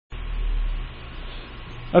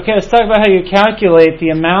Okay, let's talk about how you calculate the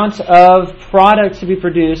amount of product to be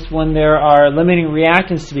produced when there are limiting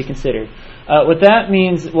reactants to be considered. What that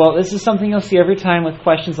means, well, this is something you'll see every time with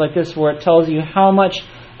questions like this where it tells you how much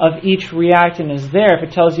of each reactant is there. If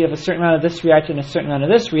it tells you have a certain amount of this reactant and a certain amount of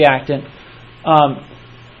this reactant,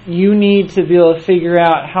 you need to be able to figure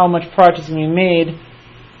out how much product is going to be made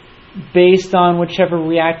based on whichever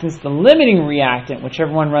reactant is the limiting reactant,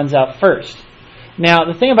 whichever one runs out first. Now,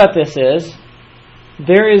 the thing about this is,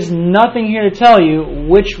 there is nothing here to tell you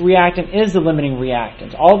which reactant is the limiting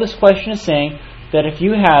reactant. All this question is saying that if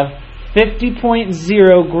you have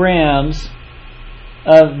 50.0 grams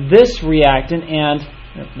of this reactant and,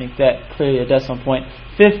 let's make that clearly a decimal point,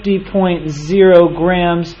 50.0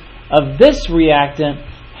 grams of this reactant,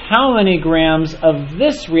 how many grams of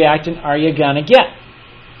this reactant are you going to get?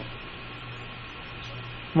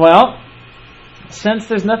 Well, since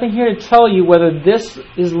there's nothing here to tell you whether this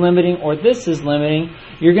is limiting or this is limiting,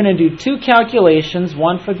 you're going to do two calculations,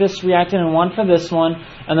 one for this reactant and one for this one,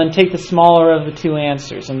 and then take the smaller of the two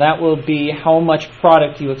answers, and that will be how much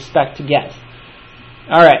product you expect to get.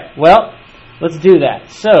 Alright, well, let's do that.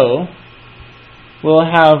 So, we'll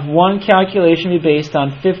have one calculation be based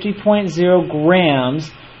on 50.0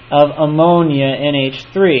 grams of ammonia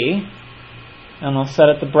NH3, and I'll set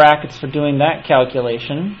up the brackets for doing that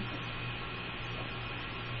calculation.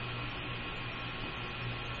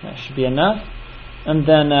 That should be enough. And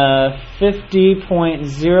then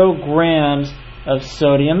 50.0 grams of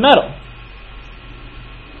sodium metal.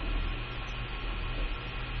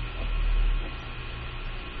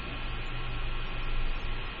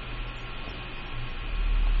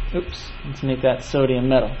 Oops, let's make that sodium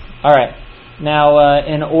metal. Alright, now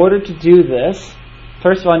in order to do this,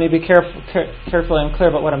 first of all I need to be careful and clear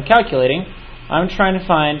about what I'm calculating. I'm trying to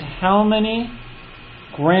find how many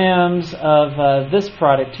grams of this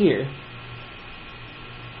product here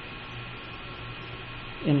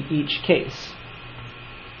in each case.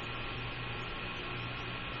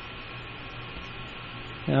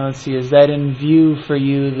 Now let's see, is that in view for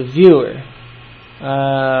you, the viewer?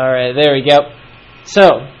 Alright, there we go.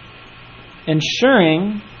 So,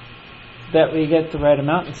 ensuring that we get the right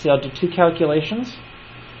amount, let's see, I'll do two calculations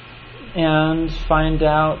and find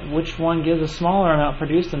out which one gives a smaller amount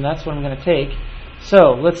produced, and that's what I'm going to take.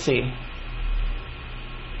 So, let's see.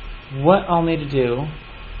 What I'll need to do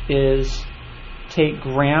is take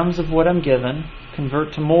grams of what I'm given,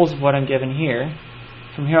 convert to moles of what I'm given here.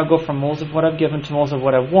 From here I'll go from moles of what I've given to moles of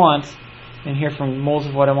what I want, and here from moles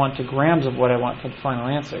of what I want to grams of what I want for the final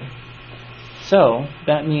answer. So,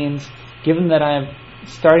 that means, given that I'm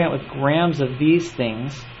starting out with grams of these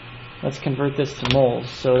things, let's convert this to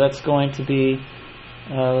moles. So that's going to be,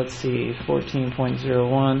 let's see,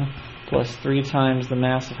 14.01 plus 3 times the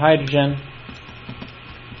mass of hydrogen.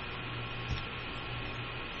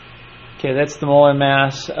 Okay, that's the molar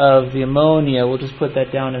mass of the ammonia. We'll just put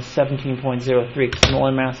that down as 17.03 because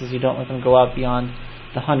molar masses, you don't let them go out beyond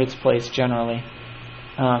the hundredths place generally.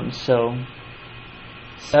 So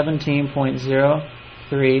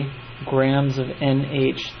 17.03 grams of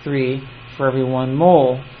NH3 for every 1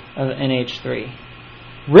 mole of NH3.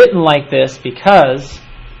 Written like this because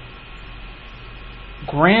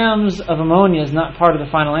grams of ammonia is not part of the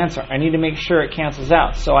final answer. I need to make sure it cancels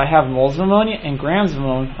out. So I have moles of ammonia and grams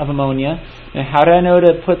of ammonia. Now how do I know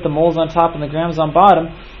to put the moles on top and the grams on bottom?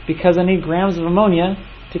 Because I need grams of ammonia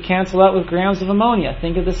to cancel out with grams of ammonia.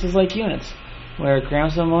 Think of this as like units, where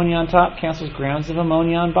grams of ammonia on top cancels grams of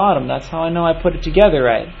ammonia on bottom. That's how I know I put it together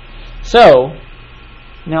right. So,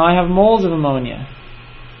 now I have moles of ammonia.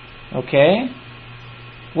 Okay?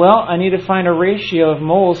 Well, I need to find a ratio of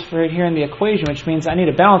moles for it here in the equation, which means I need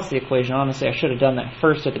to balance the equation. Honestly, I should have done that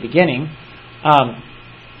first at the beginning.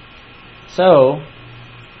 So,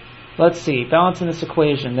 let's see. Balancing this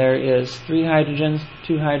equation, there is 3 hydrogens,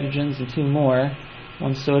 2 hydrogens, and 2 more.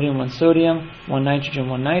 1 sodium, 1 sodium, 1 nitrogen,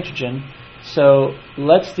 1 nitrogen. So,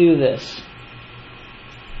 let's do this.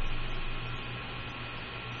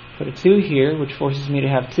 Put a 2 here, which forces me to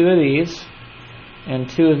have 2 of these and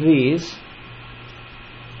 2 of these.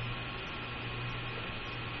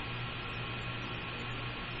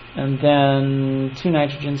 And then 2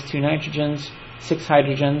 nitrogens, 6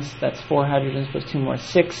 hydrogens, that's 4 hydrogens plus 2 more,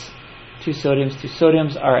 6, 2 sodiums, 2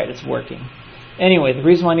 sodiums. Alright, it's working. Anyway, the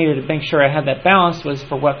reason why I needed to make sure I had that balanced was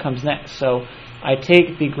for what comes next. So I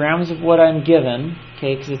take the grams of what I'm given,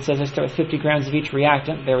 okay, because it says I start with 50 grams of each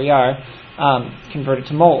reactant, there we are, convert it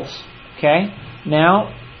to moles. Okay?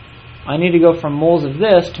 Now, I need to go from moles of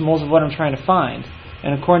this to moles of what I'm trying to find.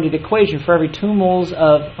 And according to the equation, for every 2 moles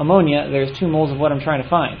of ammonia, there's 2 moles of what I'm trying to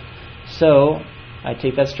find. So, I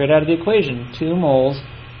take that straight out of the equation. 2 moles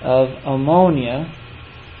of ammonia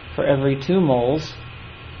for every 2 moles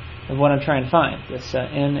of what I'm trying to find, this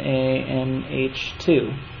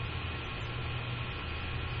NaNH2.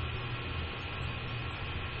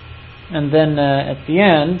 And then at the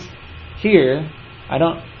end, here,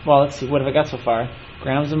 let's see, what have I got so far?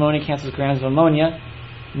 Grams of ammonia cancels grams of ammonia.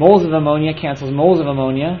 Moles of ammonia cancels moles of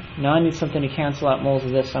ammonia. Now I need something to cancel out moles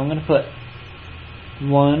of this, so I'm going to put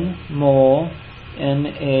 1 mole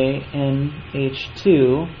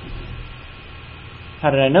NaNH2. How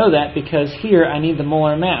did I know that? Because here I need the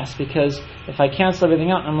molar mass, because if I cancel everything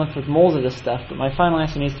out, I'm left with moles of this stuff, but my final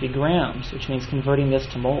answer needs to be grams, which means converting this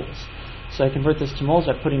to moles. So I convert this to moles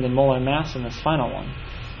by putting the molar mass in this final one.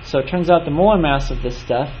 So it turns out the molar mass of this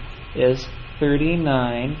stuff is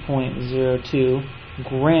 39.02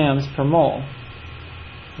 grams per mole.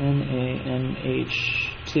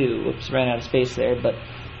 NaNH2. Oops, ran out of space there, but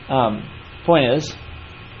point is,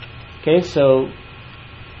 okay, so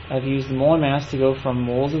I've used the molar mass to go from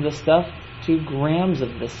moles of this stuff to grams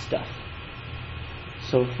of this stuff.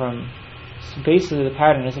 So basically the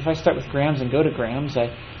pattern is if I start with grams and go to grams, I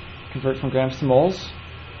convert from grams to moles,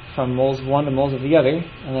 from moles 1 to moles of the other,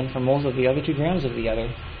 and then from moles of the other to grams of the other.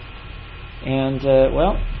 And,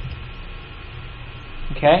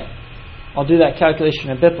 okay, I'll do that calculation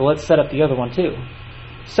in a bit, but let's set up the other one too.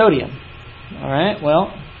 Sodium. Alright,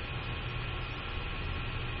 well,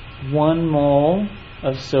 1 mole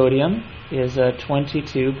of sodium is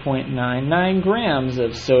 22.99 grams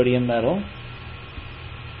of sodium metal.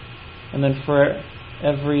 And then for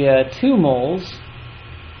every 2 moles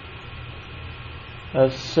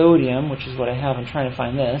of sodium, which is what I have, I'm trying to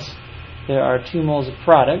find this, there are 2 moles of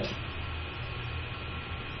product.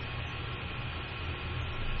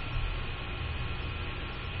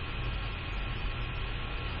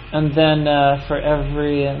 And then for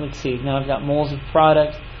every, let's see, now I've got moles of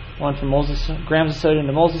product, one from grams of sodium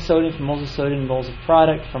to moles of sodium, from moles of sodium to moles of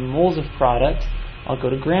product. From moles of product, I'll go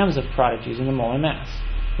to grams of product using the molar mass,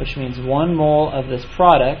 which means 1 mole of this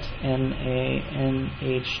product,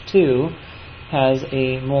 NaNH2, has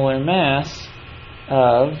a molar mass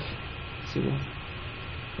of, let's see,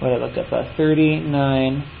 what I looked up,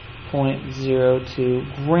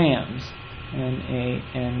 39.02 grams,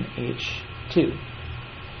 NaNH2.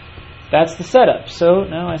 That's the setup. So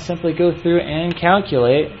now I simply go through and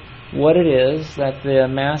calculate what it is that the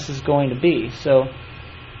mass is going to be. So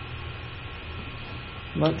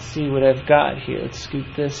let's see what I've got here. Let's scoot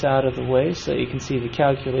this out of the way so you can see the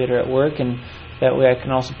calculator at work, and that way I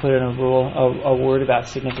can also put in a word about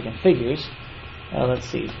significant figures. Let's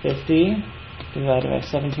see, 50 divided by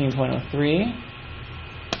 17.03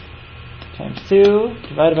 times 2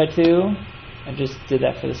 divided by 2. I just did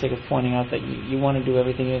that for the sake of pointing out that you want to do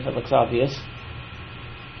everything if it looks obvious.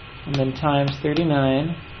 And then times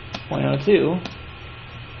 39.02.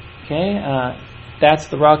 Okay, that's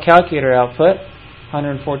the raw calculator output.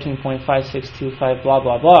 114.5625 blah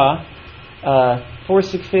blah blah. 4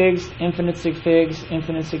 sig figs, infinite sig figs,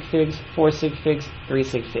 infinite sig figs, 4 sig figs, 3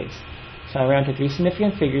 sig figs. So I round to 3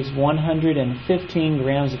 significant figures, 115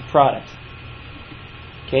 grams of product.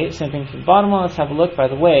 Okay, same thing for the bottom one. Let's have a look. By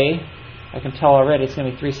the way, I can tell already it's going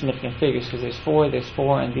to be 3 significant figures because there's 4,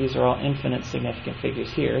 and these are all infinite significant figures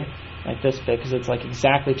here, like this bit, because it's like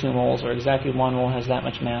exactly 2 moles or exactly 1 mole has that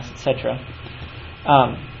much mass, etc.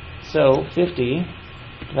 So 50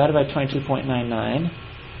 divided by 22.99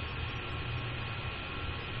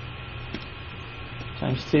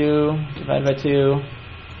 times 2 divided by 2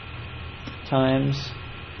 times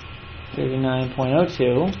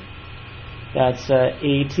 39.02, that's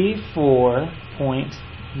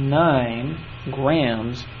 84.9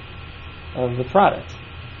 grams of the product.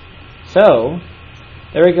 So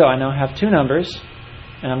there we go. I now have 2 numbers,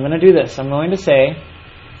 and I'm going to do this. I'm going to say,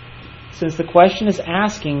 since the question is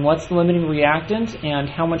asking what's the limiting reactant and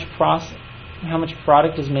how much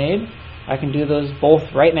product is made, I can do those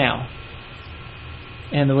both right now.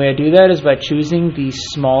 And the way I do that is by choosing the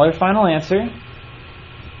smaller final answer.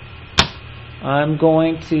 I'm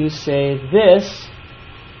going to say this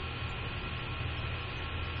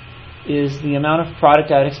is the amount of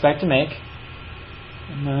product I'd expect to make.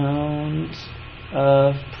 Amount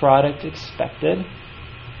of product expected.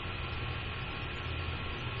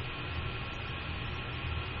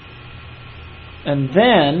 And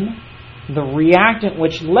then the reactant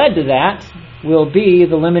which led to that will be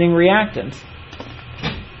the limiting reactant.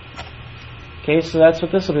 Okay, so that's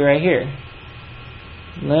what this will be right here.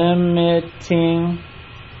 Limiting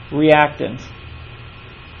reactant.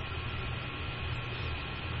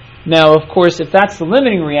 Now, of course, if that's the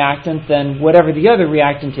limiting reactant, then whatever the other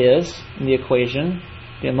reactant is in the equation,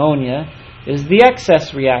 the ammonia, is the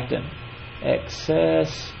excess reactant.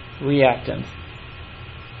 Excess reactant.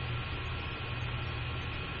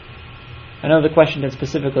 I know the question didn't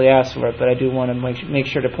specifically ask for it, but I do want to make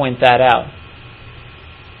sure to point that out.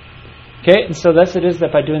 Okay, and so thus it is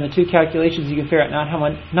that by doing the two calculations, you can figure out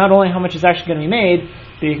not only how much is actually going to be made,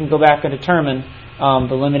 but you can go back and determine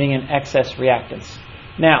the limiting and excess reactants.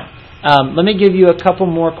 Now, let me give you a couple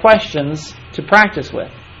more questions to practice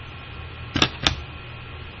with.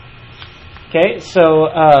 Okay, so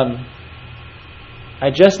I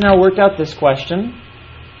just now worked out this question.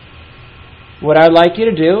 What I'd like you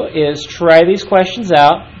to do is try these questions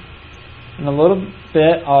out. In a little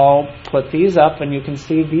bit, I'll put these up, and you can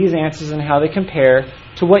see these answers and how they compare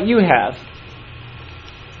to what you have.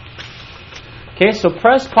 Okay, so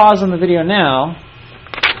press pause on the video now.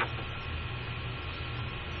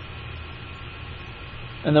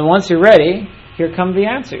 And then once you're ready, here come the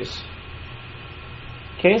answers.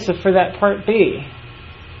 Okay, so for that part B,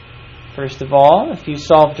 first of all, if you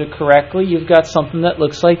solved it correctly, you've got something that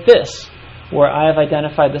looks like this, where I have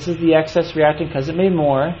identified this is the excess reactant because it made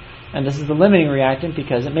more, and this is the limiting reactant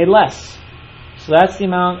because it made less. So that's the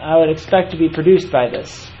amount I would expect to be produced by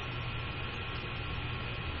this.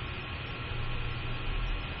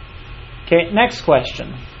 Okay, next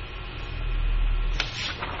question.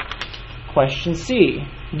 Question C,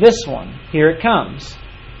 this one. Here it comes.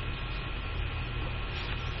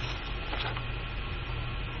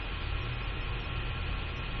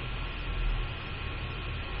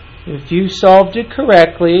 If you solved it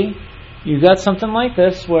correctly, you got something like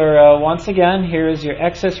this, where once again, here is your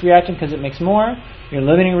excess reactant because it makes more, your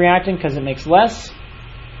limiting reactant because it makes less,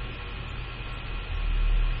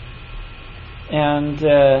 and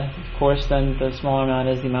of course then the smaller amount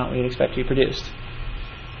is the amount we'd expect to be produced.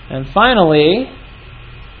 And finally,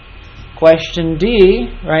 question D,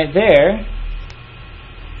 right there,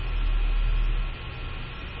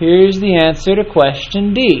 here's the answer to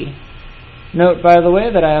question D. Note, by the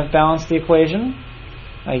way, that I have balanced the equation.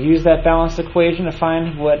 I use that balanced equation to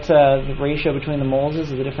find what the ratio between the moles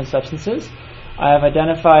is of the different substances. I have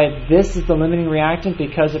identified this is the limiting reactant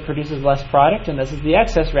because it produces less product, and this is the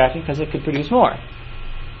excess reactant because it could produce more.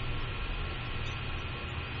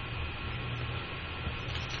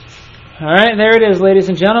 All right, there it is, ladies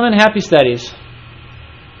and gentlemen. Happy studies.